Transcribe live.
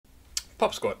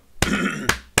Pop Squat.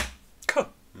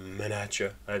 Coming at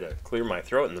you. I had to clear my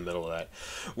throat in the middle of that.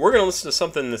 We're going to listen to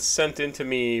something that's sent in to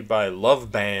me by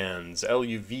luvbanz,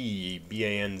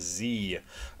 Luvbanz.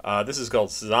 This is called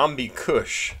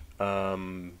ZombieKush.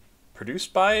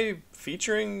 Produced by,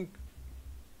 featuring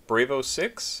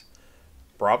brav06?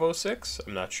 brav06?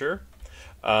 I'm not sure.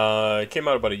 It came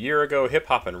out about a year ago. Hip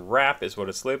hop and rap is what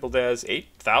it's labeled as.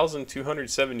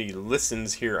 8,270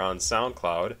 listens here on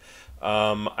SoundCloud.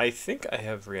 I think I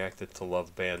have reacted to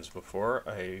luvbanz before,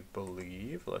 I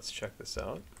believe. Let's check this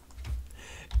out.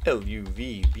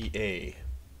 Luvba.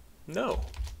 No.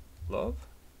 Love?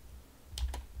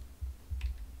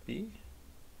 B?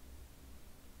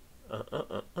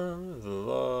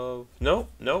 Love.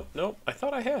 Nope. I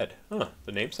thought I had. Huh.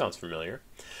 The name sounds familiar.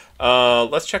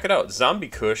 Let's check it out.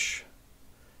 ZombieKush.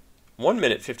 1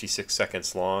 minute 56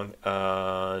 seconds long.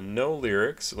 No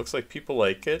lyrics. It looks like people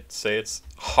like it. Say it's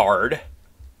hard.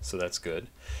 So that's good.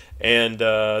 And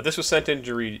this was sent in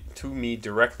to me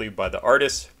directly by the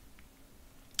artist.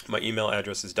 My email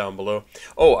address is down below.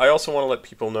 Oh, I also want to let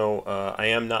people know I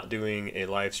am not doing a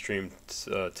live stream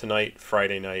tonight,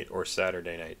 Friday night, or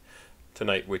Saturday night.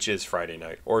 Tonight, which is Friday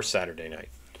night, or Saturday night.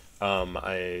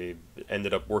 I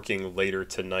ended up working later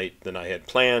tonight than I had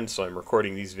planned, so I'm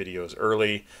recording these videos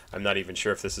early. I'm not even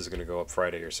sure if this is going to go up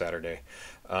Friday or Saturday.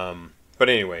 But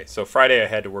anyway, so Friday I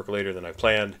had to work later than I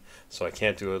planned, so I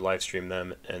can't do a live stream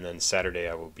then, and then Saturday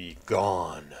I will be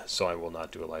gone, so I will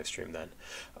not do a live stream then.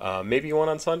 Maybe one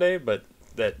on Sunday, but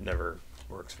that never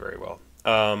works very well.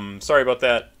 Sorry about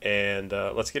that, and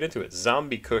let's get into it.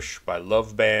 ZombieKush by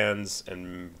luvbanz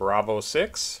and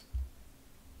brav06.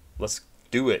 Let's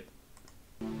do it.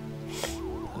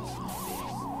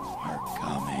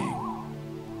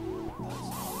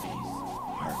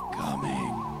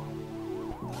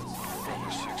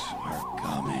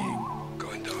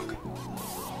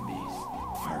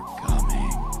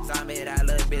 Zombie that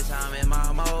little bitch, I'm in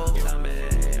my mode.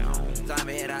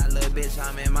 Zombie that little bitch,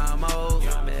 I'm in my mode.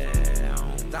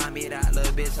 Zombie that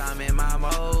little bitch, I'm in my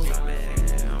mode.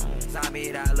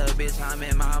 Zombie that little bitch, I'm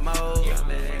in my mode.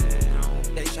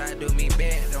 They try to do me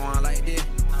bad, don't want like this.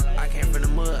 I came from the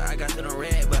mud, I got to the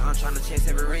red, but I'm trying to chase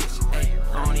every rich. Ay,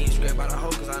 I don't even swear about a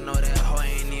hoe, cause I know that hoe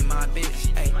ain't in my bitch.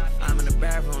 Ay, I'm in the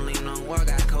bathroom, leaning on wall,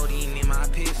 got codeine in my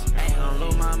piss. Ain't gonna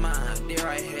lose my mind, this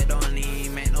right here don't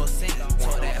even make no sense.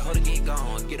 Told that hoe to get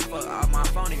gone, get the fuck off my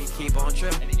phone if you keep on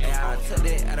tripping. Yeah, I took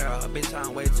that out of her, bitch,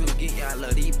 I'm way too geek, yeah, I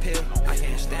love these pills. I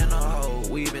can't stand no hoe,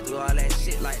 we been through all that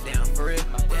shit like damn, for real.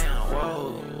 Damn,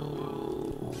 whoa.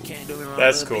 Can't do me wrong.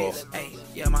 That's cool. Ay,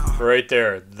 yeah, my heart Right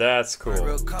there. That's cool.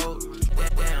 real cold.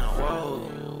 Damn,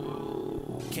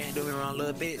 whoa. Can't do me wrong,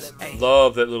 little bitch. Ay.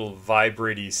 Love that little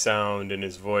vibraty sound in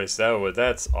his voice.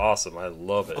 That's awesome. I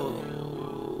love it.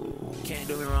 Can't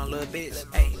do me wrong, little bitch.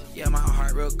 Ay, yeah, my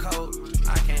heart real cold.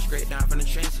 I came straight down from the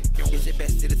trenches. It's your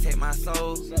best to take my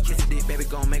soul. Kiss a dick, baby,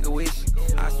 gon' make a wish.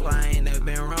 I swear I ain't never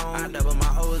been wrong. I double my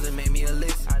hoes and made me a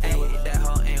list. Ay, that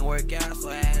hoe ain't work out, so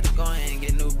I had to go and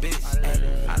get new bitch. Ay,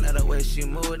 I let her way she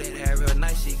moved, that hair real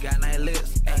nice, she got nice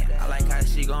lips. Ay, I like how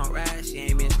she gon' ride, she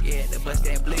ain't been scared to bust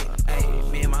that blick. Ay,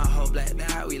 me and my hoe blacked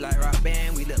out, we like rock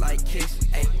band, we look like Kiss.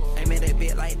 Ay, ain't made that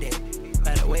bit like that.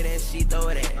 By the way that she throw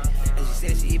it at. And she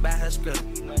said she buy her script.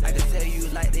 I can tell you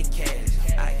like the cash.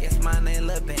 I guess my name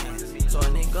luvbanz. So a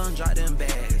nigga gon' drop them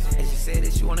bags. And she said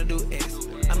that she wanna do X.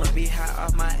 I'ma be high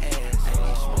off my ass. I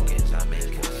ain't smoking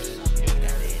Jamaica.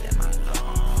 Got it in my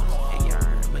lungs. And your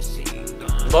machine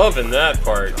gun. Loving that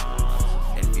part.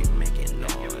 If you making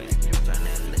noise, turn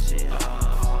that little shit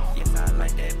off. Yes, I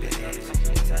like that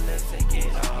bitch. Tell her take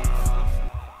it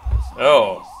off.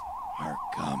 Oh. Are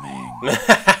coming.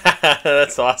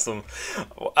 That's awesome.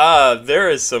 There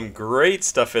is some great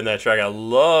stuff in that track. I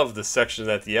love the section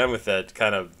at the end with that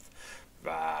kind of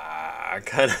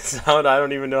sound. I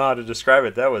don't even know how to describe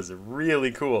it. That was really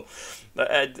cool.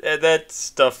 That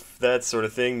stuff, that sort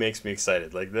of thing makes me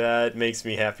excited. Like, that makes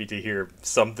me happy to hear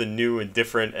something new and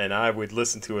different, and I would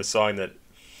listen to a song that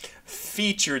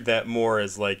featured that more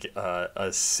as like a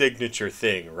signature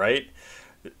thing, right?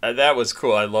 That was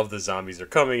cool. I love the zombies are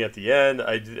coming at the end.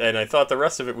 I thought the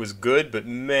rest of it was good, but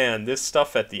man, this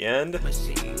stuff at the end,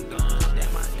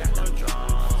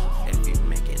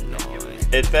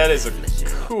 that is a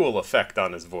cool effect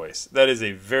on his voice. That is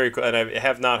a very cool, and I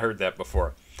have not heard that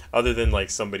before, other than like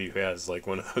somebody who has like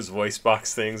one of those voice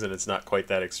box things, and it's not quite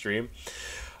that extreme.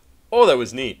 Oh, that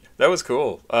was neat. That was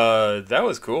cool. That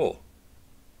was cool.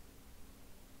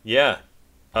 Yeah.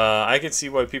 I can see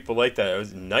why people like that. It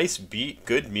was a nice beat,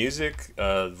 good music.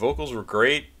 Vocals were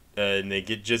great, and they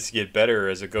just get better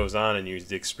as it goes on, and you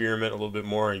experiment a little bit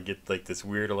more and get like this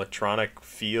weird electronic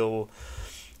feel.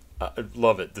 I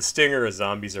love it. The stinger of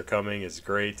zombies are coming is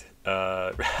great.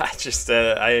 I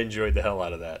enjoyed the hell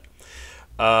out of that.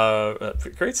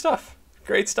 Great stuff.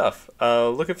 Great stuff.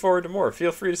 Looking forward to more.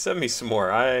 Feel free to send me some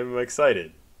more. I'm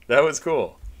excited. That was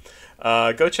cool.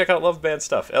 Go check out luvbanz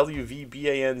stuff.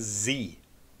 LUVBANZ.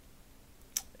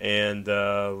 And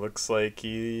looks like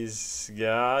he's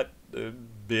got a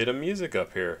bit of music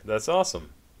up here. That's awesome.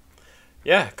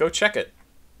 Yeah, go check it.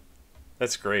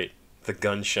 That's great. The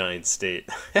Gunshine State.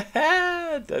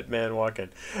 Dead man walking.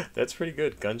 That's pretty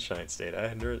good. Gunshine State. I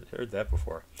hadn't heard that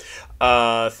before.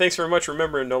 Thanks very much.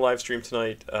 Remember, no live stream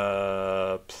tonight.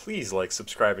 Please like,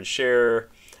 subscribe, and share.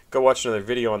 Go watch another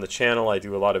video on the channel. I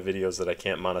do a lot of videos that I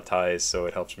can't monetize, so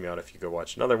it helps me out if you go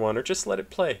watch another one, or just let it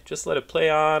play. Just let it play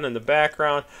on in the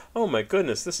background. Oh my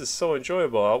goodness, this is so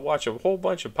enjoyable. I'll watch a whole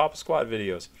bunch of Papa Squat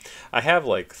videos. I have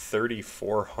like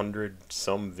 3,400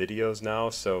 some videos now,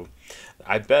 so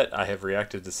I bet I have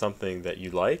reacted to something that you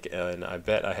like, and I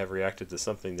bet I have reacted to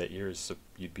something that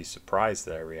you'd be surprised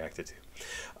that I reacted to.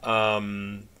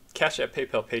 CashApp,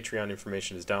 PayPal, Patreon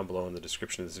information is down below in the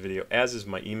description of this video, as is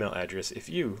my email address. If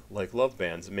you, like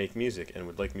luvbanz, make music and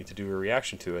would like me to do a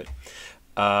reaction to it,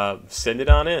 send it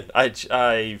on in.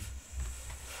 I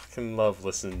fucking love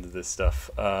listening to this stuff.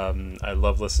 I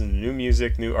love listening to new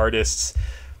music, new artists.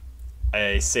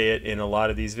 I say it in a lot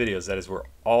of these videos. That is where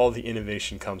all the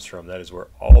innovation comes from. That is where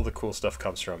all the cool stuff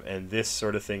comes from. And this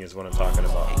sort of thing is what I'm talking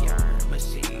about.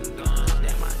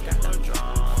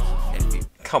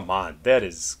 Come on, that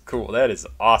is cool. That is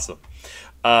awesome.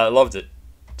 Loved it.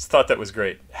 Just thought that was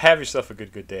great. Have yourself a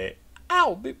good day.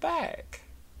 I'll be back.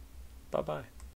 Bye-bye.